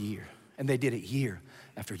for a year. And they did it year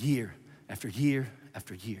after year after year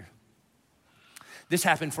after year. This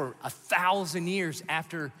happened for 1,000 years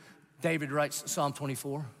after David writes Psalm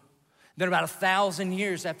 24. Then about 1,000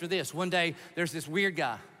 years after this, one day there's this weird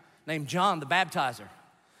guy named John the Baptizer.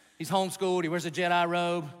 He's homeschooled, he wears a Jedi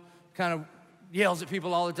robe, kind of yells at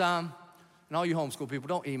people all the time. And all you homeschool people,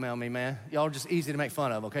 don't email me, man. Y'all are just easy to make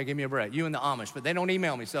fun of, okay? Give me a break. You and the Amish, but they don't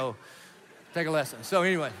email me, so take a lesson. So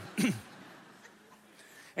anyway,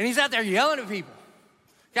 and he's out there yelling at people.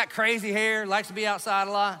 Got crazy hair, likes to be outside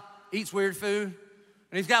a lot, eats weird food.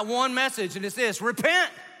 And he's got one message, and it's this: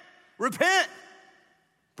 repent, repent.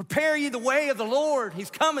 Prepare ye the way of the Lord. He's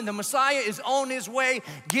coming. The Messiah is on his way.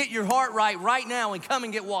 Get your heart right now and come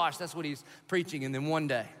and get washed. That's what he's preaching. And then one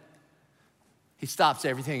day, he stops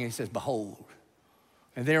everything and he says, behold.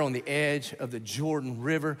 And there on the edge of the Jordan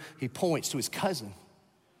River, he points to his cousin.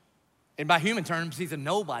 And by human terms, he's a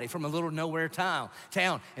nobody from a little nowhere town.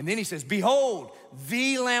 And then he says, behold,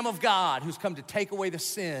 the Lamb of God who's come to take away the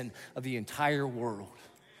sin of the entire world.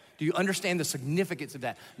 Do you understand the significance of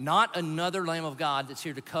that? Not another Lamb of God that's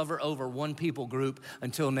here to cover over one people group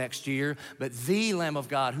until next year, but the Lamb of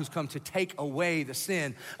God who's come to take away the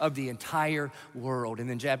sin of the entire world. And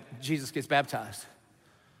then Jesus gets baptized.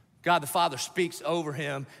 God the Father speaks over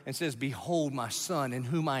him and says, behold my son in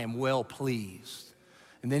whom I am well pleased.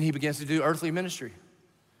 And then he begins to do earthly ministry.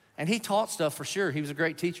 And he taught stuff for sure. He was a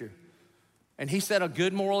great teacher. And he set a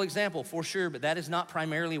good moral example for sure, but that is not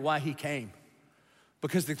primarily why he came.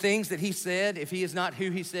 Because the things that he said, if he is not who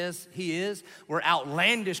he says he is, were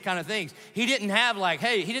outlandish kind of things. He didn't have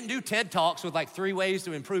he didn't do TED Talks with 3 ways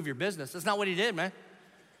to improve your business. That's not what he did, man.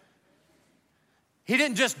 He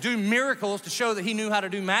didn't just do miracles to show that he knew how to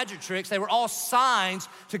do magic tricks. They were all signs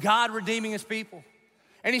to God redeeming his people.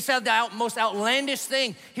 And he said the most outlandish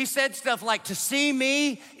thing. He said stuff like, to see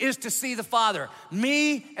me is to see the Father.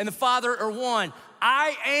 Me and the Father are one.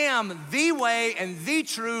 I am the way and the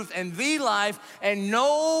truth and the life, and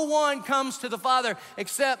no one comes to the Father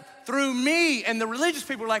except through me. And the religious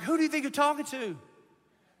people were like, who do you think you're talking to?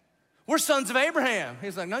 We're sons of Abraham.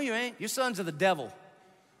 He's like, no, you ain't. You're sons of the devil.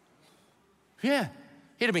 Yeah,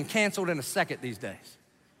 he'd have been canceled in a second these days.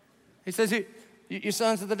 He says, you're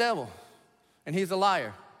sons of the devil, and he's a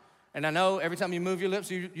liar. And I know every time you move your lips,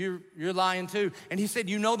 you're lying too. And he said,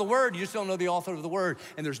 you know the word, you just don't know the author of the word.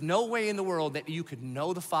 And there's no way in the world that you could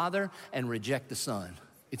know the Father and reject the Son.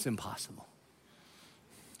 It's impossible.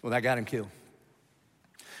 Well, that got him killed.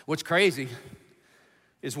 What's crazy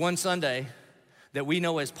is one Sunday that we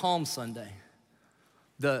know as Palm Sunday,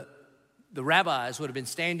 the rabbis would have been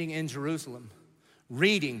standing in Jerusalem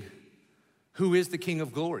reading, who is the King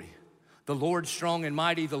of glory? The Lord strong and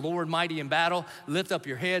mighty, the Lord mighty in battle. Lift up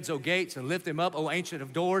your heads, O gates, and lift them up, O ancient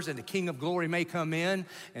of doors, and the King of glory may come in.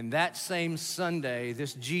 And that same Sunday,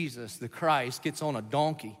 this Jesus, the Christ, gets on a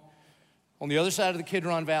donkey, on the other side of the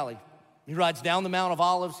Kidron Valley. He rides down the Mount of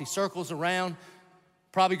Olives. He circles around,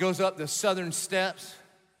 probably goes up the southern steps,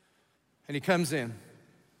 and he comes in.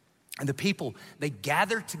 And the people, they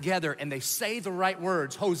gather together and they say the right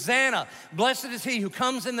words. Hosanna, blessed is he who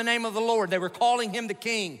comes in the name of the Lord. They were calling him the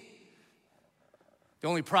king. The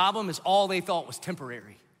only problem is all they thought was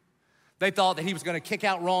temporary. They thought that he was going to kick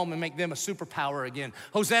out Rome and make them a superpower again.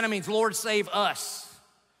 Hosanna means Lord save us.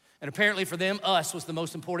 And apparently for them, us was the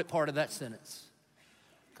most important part of that sentence.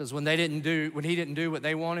 Because when he didn't do what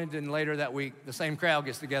they wanted, then later that week, the same crowd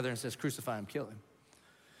gets together and says, crucify him, kill him.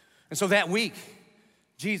 And so that week,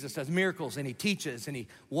 Jesus does miracles and he teaches and he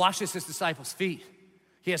washes his disciples' feet.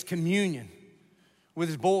 He has communion with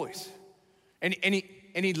his boys. And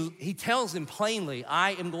he tells them plainly,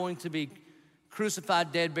 I am going to be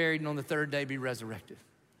crucified, dead, buried, and on the third day be resurrected.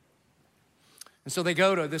 And so they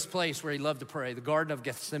go to this place where he loved to pray, the Garden of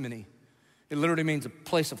Gethsemane. It literally means a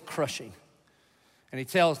place of crushing. And he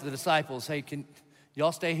tells the disciples, hey, can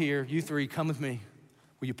y'all stay here? You three, come with me.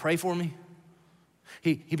 Will you pray for me?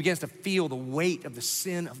 He begins to feel the weight of the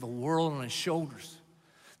sin of the world on his shoulders.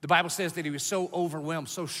 The Bible says that he was so overwhelmed,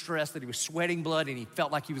 so stressed that he was sweating blood and he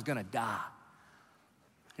felt like he was gonna die.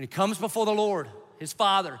 And he comes before the Lord, his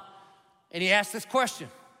Father, and he asks this question.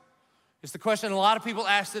 It's the question a lot of people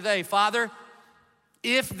ask today. Father,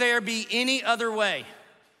 if there be any other way,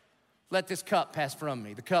 let this cup pass from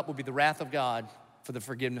me. The cup will be the wrath of God for the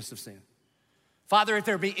forgiveness of sin. Father, if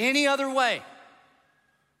there be any other way,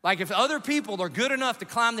 like if other people are good enough to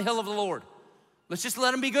climb the hill of the Lord, let's just let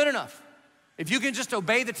them be good enough. If you can just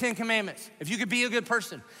obey the 10 commandments, if you could be a good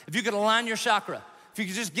person, if you could align your chakra, if you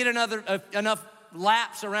could just get enough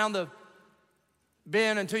laps around the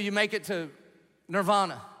bend until you make it to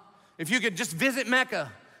nirvana, if you could just visit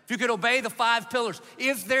Mecca, if you could obey the 5 pillars,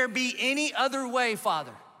 if there be any other way,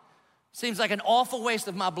 Father, seems like an awful waste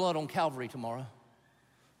of my blood on Calvary tomorrow.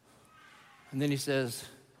 And then he says,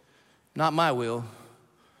 not my will,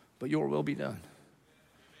 but your will be done.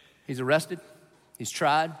 He's arrested, he's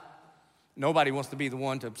tried. Nobody wants to be the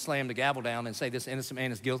one to slam the gavel down and say this innocent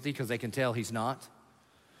man is guilty because they can tell he's not.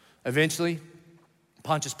 Eventually,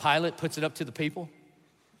 Pontius Pilate puts it up to the people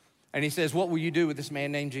and he says, what will you do with this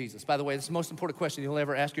man named Jesus? By the way, this is the most important question you'll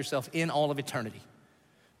ever ask yourself in all of eternity.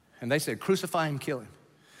 And they said, crucify him, kill him.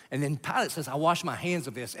 And then Pilate says, I wash my hands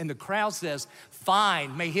of this. And the crowd says,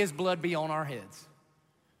 fine, may his blood be on our heads.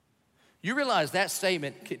 You realize that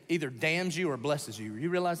statement either damns you or blesses you. You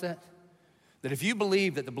realize that? That if you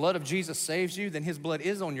believe that the blood of Jesus saves you, then his blood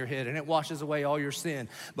is on your head and it washes away all your sin.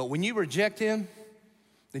 But when you reject him,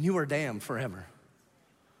 then you are damned forever.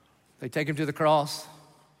 They take him to the cross.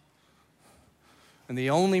 And the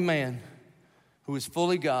only man who is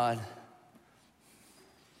fully God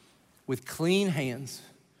with clean hands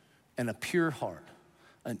and a pure heart,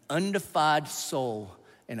 an undefiled soul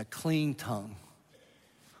and a clean tongue,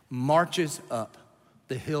 marches up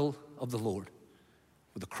the hill of the Lord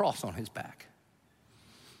with a cross on his back.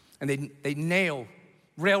 And they nail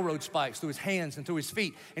railroad spikes through his hands and through his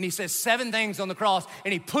feet. And he says 7 things on the cross,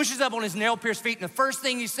 and he pushes up on his nail-pierced feet, and the first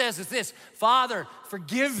thing he says is this, Father,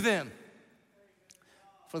 forgive them,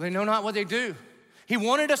 for they know not what they do. He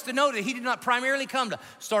wanted us to know that he did not primarily come to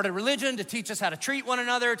start a religion, to teach us how to treat one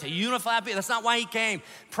another, to unify people. That's not why he came.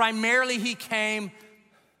 Primarily, he came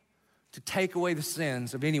to take away the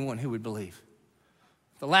sins of anyone who would believe.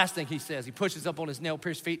 The last thing he says, he pushes up on his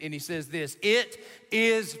nail-pierced feet and he says this, it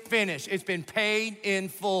is finished. It's been paid in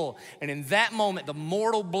full. And in that moment, the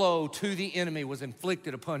mortal blow to the enemy was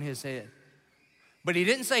inflicted upon his head. But he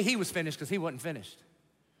didn't say he was finished because he wasn't finished.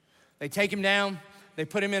 They take him down, they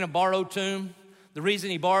put him in a borrowed tomb. The reason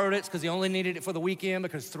he borrowed it is because he only needed it for the weekend,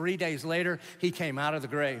 because 3 days later, he came out of the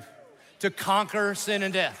grave to conquer sin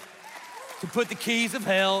and death, to put the keys of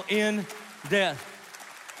hell in death.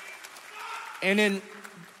 And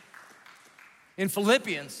in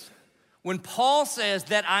Philippians, when Paul says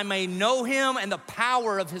that I may know him and the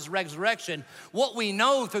power of his resurrection, what we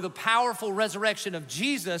know through the powerful resurrection of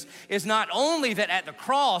Jesus is not only that at the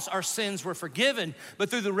cross our sins were forgiven, but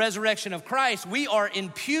through the resurrection of Christ, we are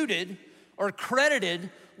imputed or credited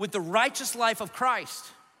with the righteous life of Christ.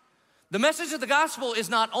 The message of the gospel is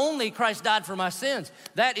not only Christ died for my sins,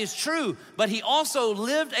 that is true, but he also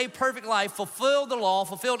lived a perfect life, fulfilled the law,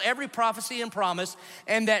 fulfilled every prophecy and promise,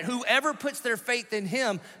 and that whoever puts their faith in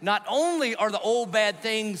him, not only are the old bad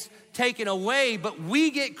things taken away, but we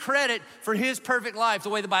get credit for his perfect life. The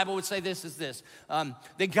way the Bible would say this is this,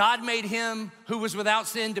 that God made him who was without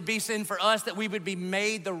sin to be sin for us, that we would be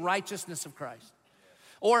made the righteousness of Christ.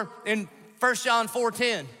 Or in 1 John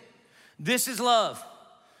 4:10, this is love.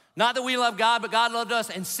 Not that we love God, but God loved us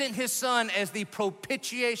and sent his son as the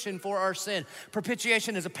propitiation for our sin.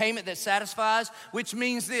 Propitiation is a payment that satisfies, which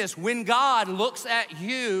means this: when God looks at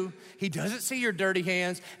you, he doesn't see your dirty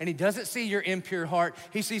hands and he doesn't see your impure heart.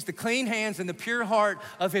 He sees the clean hands and the pure heart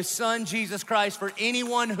of his son, Jesus Christ, for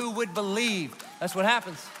anyone who would believe. That's what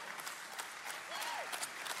happens.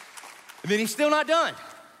 And then he's still not done.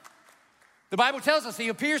 The Bible tells us he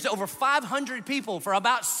appears to over 500 people for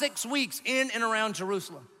about 6 weeks in and around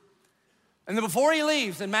Jerusalem. And then before he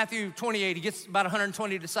leaves, in Matthew 28, he gets about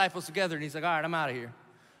 120 disciples together and he's like, all right, I'm out of here.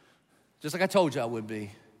 Just like I told you I would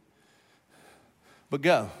be. But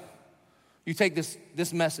go. You take this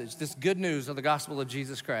message, this good news of the gospel of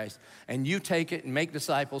Jesus Christ, and you take it and make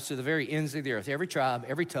disciples to the very ends of the earth, every tribe,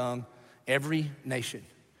 every tongue, every nation.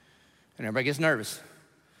 And everybody gets nervous.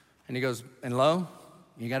 And he goes, and lo,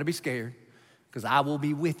 you gotta be scared, because I will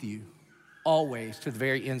be with you always to the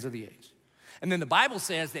very ends of the age. And then the Bible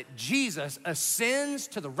says that Jesus ascends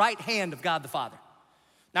to the right hand of God the Father.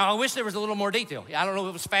 Now, I wish there was a little more detail. I don't know if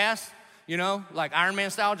it was fast, like Iron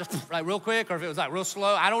Man style, just like real quick, or if it was like real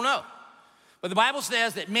slow, I don't know. But the Bible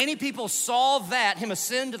says that many people saw him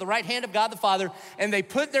ascend to the right hand of God the Father, and they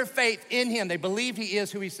put their faith in him. They believed he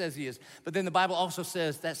is who he says he is. But then the Bible also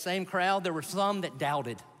says that same crowd, there were some that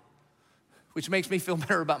doubted, which makes me feel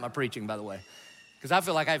better about my preaching, by the way, because I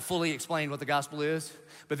feel like I've fully explained what the gospel is.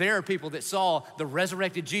 But there are people that saw the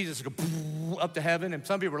resurrected Jesus go up to heaven, and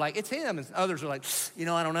some people were like, it's him, and others were like, I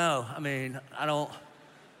don't know.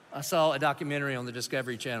 I saw a documentary on the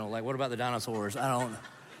Discovery Channel, like, what about the dinosaurs?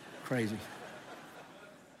 Crazy.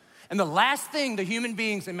 And the last thing the human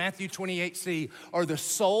beings in Matthew 28 see are the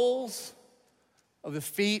soles of the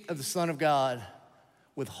feet of the Son of God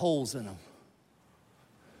with holes in them.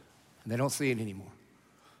 And they don't see it anymore.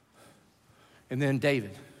 And then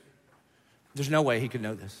David, there's no way he could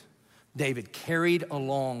know this. David, carried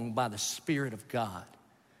along by the Spirit of God,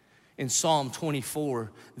 in Psalm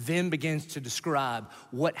 24, then begins to describe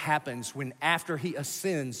what happens when after he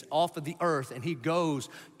ascends off of the earth and he goes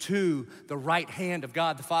to the right hand of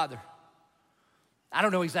God the Father. I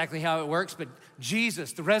don't know exactly how it works, but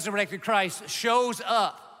Jesus, the resurrected Christ, shows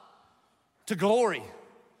up to glory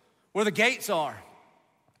where the gates are.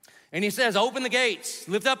 And he says, open the gates,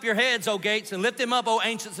 lift up your heads, O gates, and lift them up, O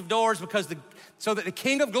ancients of doors, so that the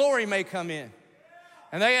King of glory may come in.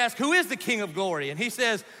 And they ask, who is the King of glory? And he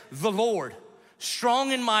says, the Lord,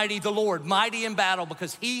 strong and mighty, the Lord, mighty in battle,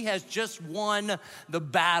 because he has just won the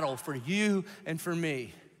battle for you and for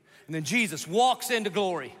me. And then Jesus walks into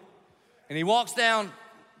glory, and he walks down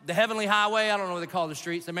the heavenly highway. I don't know what they call the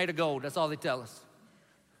streets. They're made of gold. That's all they tell us.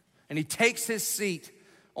 And he takes his seat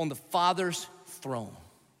on the Father's throne.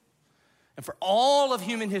 And for all of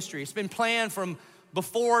human history, it's been planned from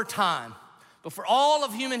before time. But for all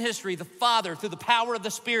of human history, the Father, through the power of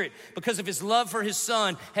the Spirit, because of his love for his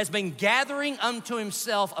Son, has been gathering unto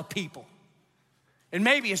himself a people. And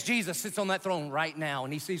maybe as Jesus sits on that throne right now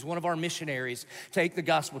and he sees one of our missionaries take the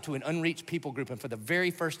gospel to an unreached people group, and for the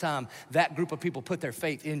very first time, that group of people put their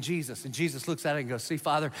faith in Jesus. And Jesus looks at it and goes, see,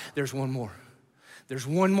 Father, there's one more. There's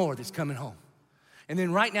one more that's coming home. And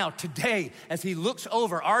then right now, today, as he looks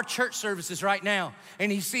over our church services right now, and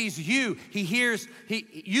he sees you,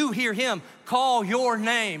 you hear him call your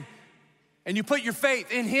name, and you put your faith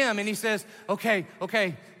in him, and he says, okay,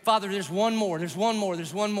 Father, there's one more.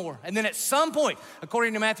 And then at some point,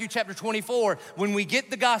 according to Matthew chapter 24, when we get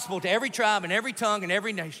the gospel to every tribe and every tongue and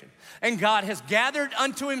every nation, and God has gathered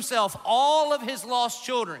unto himself all of his lost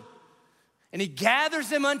children, and he gathers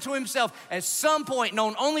them unto himself, at some point,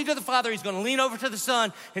 known only to the Father, he's gonna lean over to the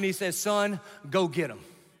Son, and he says, Son, go get them.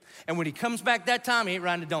 And when he comes back that time, he ain't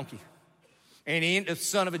riding a donkey. And he ain't the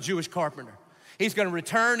son of a Jewish carpenter. He's gonna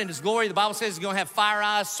return in his glory. The Bible says he's gonna have fire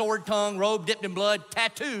eyes, sword tongue, robe dipped in blood,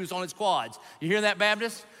 tattoos on his quads. You hear that,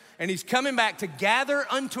 Baptist? And he's coming back to gather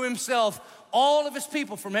unto himself all of his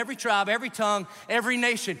people from every tribe, every tongue, every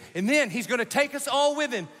nation. And then he's gonna take us all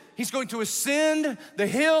with him. He's going to ascend the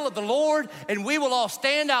hill of the Lord, and we will all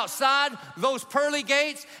stand outside those pearly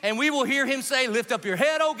gates, and we will hear him say, lift up your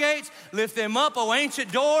head, O gates, lift them up, O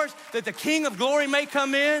ancient doors, that the King of glory may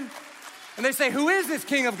come in. And they say, who is this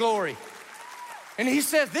King of glory? And he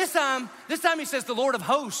says, this time he says, the Lord of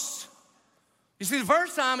hosts. You see, the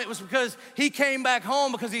first time it was because he came back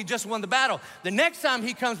home because he just won the battle. The next time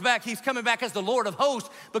he comes back, he's coming back as the Lord of hosts,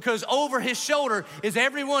 because over his shoulder is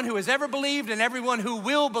everyone who has ever believed and everyone who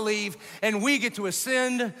will believe, and we get to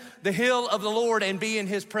ascend the hill of the Lord and be in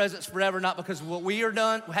his presence forever, not because of what we have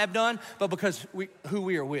done, but because who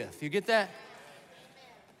we are with. You get that?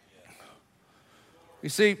 You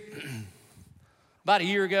see, about a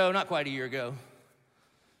year ago, not quite a year ago,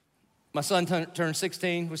 My son turned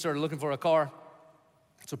 16. We started looking for a car.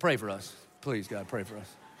 So pray for us. Please, God, pray for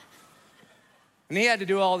us. And he had to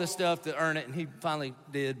do all this stuff to earn it, and he finally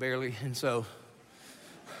did, barely. And so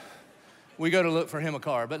we go to look for him a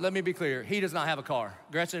car. But let me be clear, he does not have a car.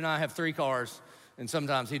 Gretchen and I have 3 cars, and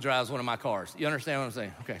sometimes he drives one of my cars. You understand what I'm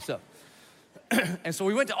saying? Okay, so. And so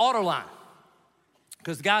we went to Autoline,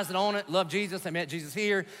 because the guys that own it love Jesus. They met Jesus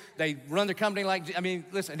here. They run their company like,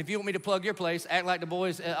 listen, if you want me to plug your place, act like the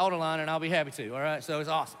boys at Autoline, and I'll be happy to, all right? So it's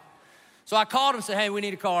awesome. So I called him and said, hey, we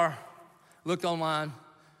need a car. Looked online.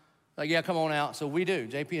 Like, yeah, come on out. So we do.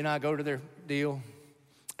 JP and I go to their deal.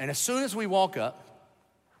 And as soon as we walk up,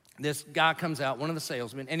 this guy comes out, one of the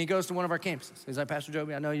salesmen, and he goes to one of our campuses. He's like, Pastor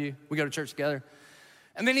Joby, I know you. We go to church together.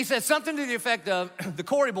 And then he said something to the effect of, the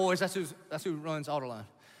Corey boys, that's who runs Autoline.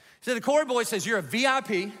 He said, the Corey boys says, you're a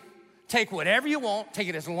VIP. Take whatever you want. Take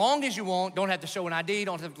it as long as you want. Don't have to show an ID.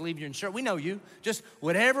 Don't have to leave your insurance. We know you. Just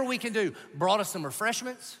whatever we can do. Brought us some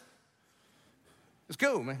refreshments. It's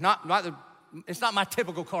cool, man. It's not my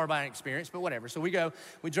typical car buying experience, but whatever. So we go.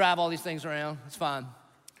 We drive all these things around. It's fine.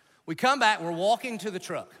 We come back. We're walking to the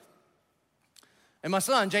truck. And my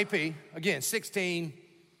son, JP, again, 16,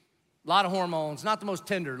 a lot of hormones, not the most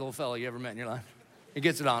tender little fella you ever met in your life. He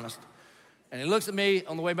gets it honest. And he looks at me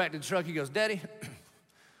on the way back to the truck. He goes, Daddy,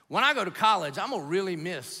 when I go to college, I'm going to really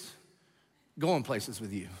miss going places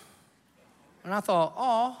with you. And I thought,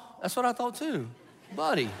 oh, that's what I thought too,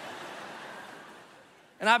 buddy.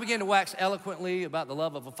 And I began to wax eloquently about the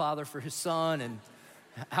love of a father for his son and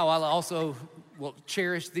how I also will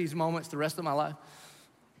cherish these moments the rest of my life.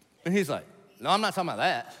 And he's like, no, I'm not talking about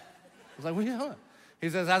that. I was like, what are you talking about? He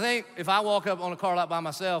says, I think if I walk up on a car lot by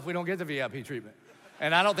myself, we don't get the VIP treatment.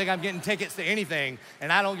 And I don't think I'm getting tickets to anything.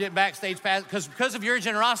 And I don't get backstage pass, because of your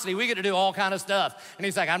generosity, we get to do all kind of stuff. And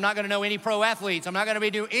he's like, I'm not gonna know any pro athletes. I'm not gonna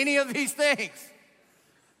be doing any of these things.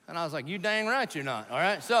 And I was like, you dang right you're not, all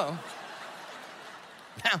right? So,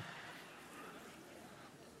 now,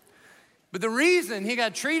 but the reason he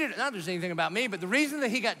got treated, not there's anything about me, but the reason that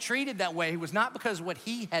he got treated that way was not because of what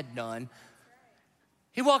he had done.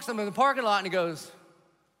 He walks up in the parking lot and he goes,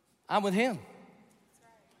 I'm with him.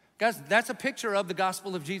 Guys, that's a picture of the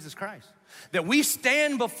gospel of Jesus Christ. That we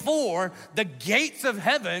stand before the gates of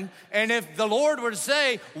heaven, and if the Lord were to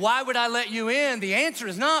say, why would I let you in? The answer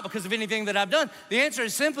is not because of anything that I've done. The answer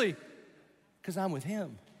is simply, because I'm with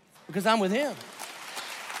him. Because I'm with him.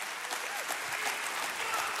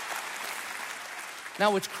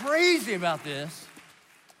 Now, what's crazy about this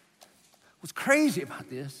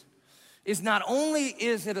is not only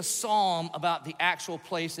is it a psalm about the actual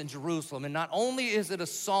place in Jerusalem, and not only is it a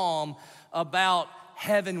psalm about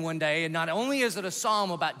heaven one day, and not only is it a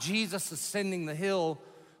psalm about Jesus ascending the hill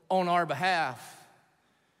on our behalf,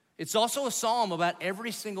 it's also a psalm about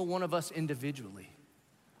every single one of us individually.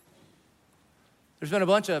 There's been a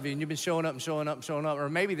bunch of you, and you've been showing up and showing up and showing up, or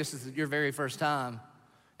maybe this is your very first time.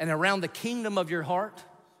 And around the kingdom of your heart,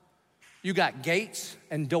 you got gates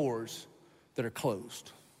and doors that are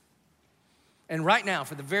closed. And right now,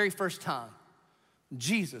 for the very first time,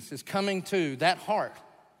 Jesus is coming to that heart,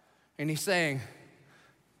 and he's saying,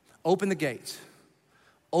 open the gates,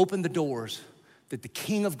 open the doors, that the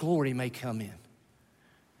King of glory may come in.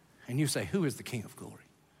 And you say, who is the King of glory?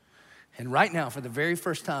 And right now, for the very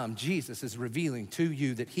first time, Jesus is revealing to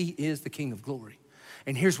you that he is the King of glory.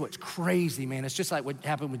 And here's what's crazy, man. It's just like what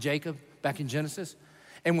happened with Jacob back in Genesis.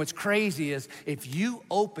 And what's crazy is if you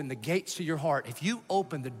open the gates to your heart, if you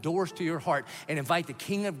open the doors to your heart and invite the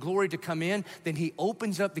King of glory to come in, then he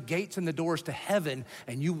opens up the gates and the doors to heaven,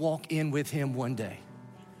 and you walk in with him one day.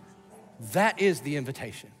 That is the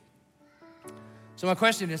invitation. So my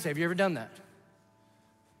question is, have you ever done that?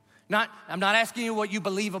 I'm not asking you what you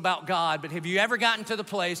believe about God, but have you ever gotten to the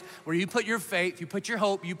place where you put your faith, you put your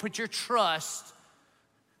hope, you put your trust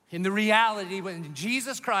in the reality when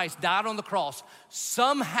Jesus Christ died on the cross,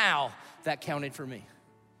 somehow that counted for me.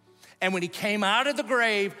 And when he came out of the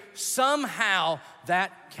grave, somehow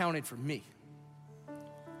that counted for me.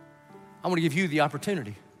 I want to give you the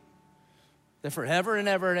opportunity that forever and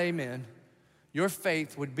ever and amen, your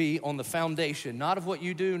faith would be on the foundation, not of what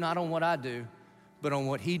you do, not on what I do, but on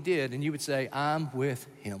what he did. And you would say, I'm with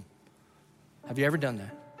him. Have you ever done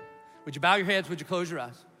that? Would you bow your heads? Would you close your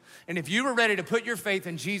eyes? And if you were ready to put your faith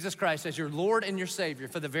in Jesus Christ as your Lord and your Savior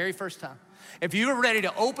for the very first time, if you were ready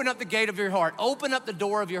to open up the gate of your heart, open up the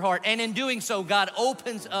door of your heart, and in doing so, God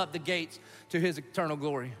opens up the gates to his eternal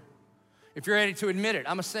glory. If you're ready to admit it,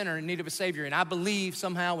 I'm a sinner in need of a Savior, and I believe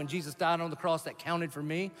somehow when Jesus died on the cross that counted for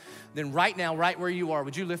me, then right now, right where you are,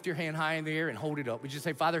 would you lift your hand high in the air and hold it up? Would you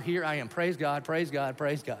say, Father, here I am. Praise God, praise God,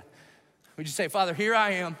 praise God. Would you say, Father, here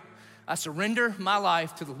I am. I surrender my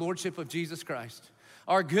life to the lordship of Jesus Christ.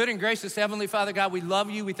 Our good and gracious Heavenly Father, God, we love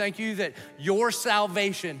you. We thank you that your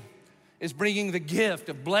salvation is bringing the gift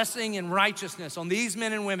of blessing and righteousness on these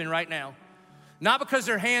men and women right now. Not because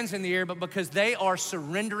their hands in the air, but because they are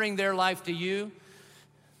surrendering their life to you.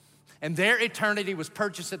 And their eternity was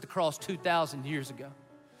purchased at the cross 2,000 years ago.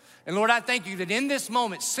 And Lord, I thank you that in this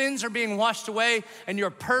moment, sins are being washed away and your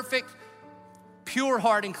perfect, pure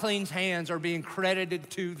heart and clean hands are being credited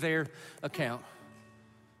to their account.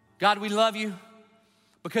 God, we love you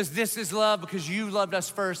because this is love, because you loved us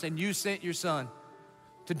first and you sent your Son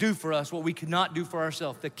to do for us what we could not do for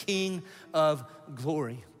ourselves, the King of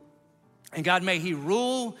glory. And God, may he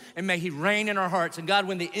rule and may he reign in our hearts. And God,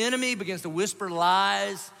 when the enemy begins to whisper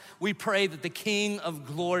lies, we pray that the King of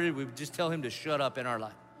glory, we would just tell him to shut up in our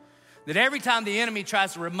life. That every time the enemy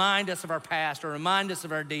tries to remind us of our past or remind us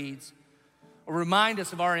of our deeds or remind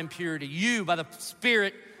us of our impurity, you, by the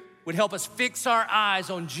Spirit, would help us fix our eyes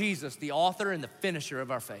on Jesus, the author and the finisher of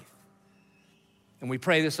our faith. And we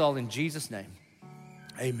pray this all in Jesus' name.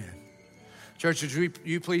 Amen. Church, would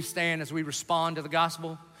you please stand as we respond to the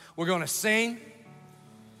gospel? We're going to sing.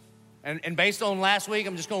 And based on last week,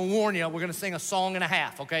 I'm just going to warn you, we're going to sing a song and a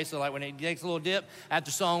half, okay? So like when it takes a little dip, after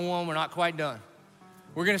song one, we're not quite done.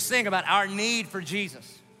 We're going to sing about our need for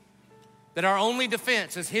Jesus, that our only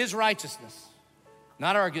defense is his righteousness,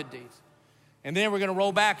 not our good deeds. And then we're going to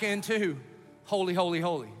roll back into holy, holy,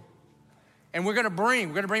 holy. And we're going to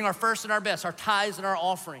bring our first and our best, our tithes and our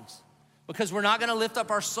offerings, because we're not going to lift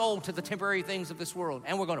up our soul to the temporary things of this world.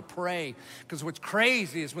 And we're going to pray, because what's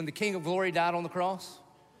crazy is when the King of glory died on the cross,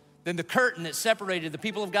 then the curtain that separated the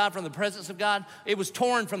people of God from the presence of God, it was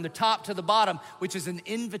torn from the top to the bottom, which is an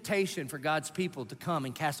invitation for God's people to come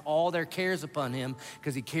and cast all their cares upon him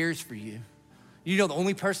because he cares for you. You know the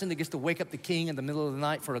only person that gets to wake up the king in the middle of the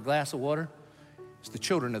night for a glass of water is the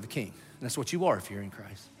children of the king. And that's what you are if you're in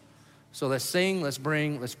Christ. So let's sing, let's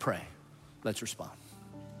bring, let's pray, let's respond.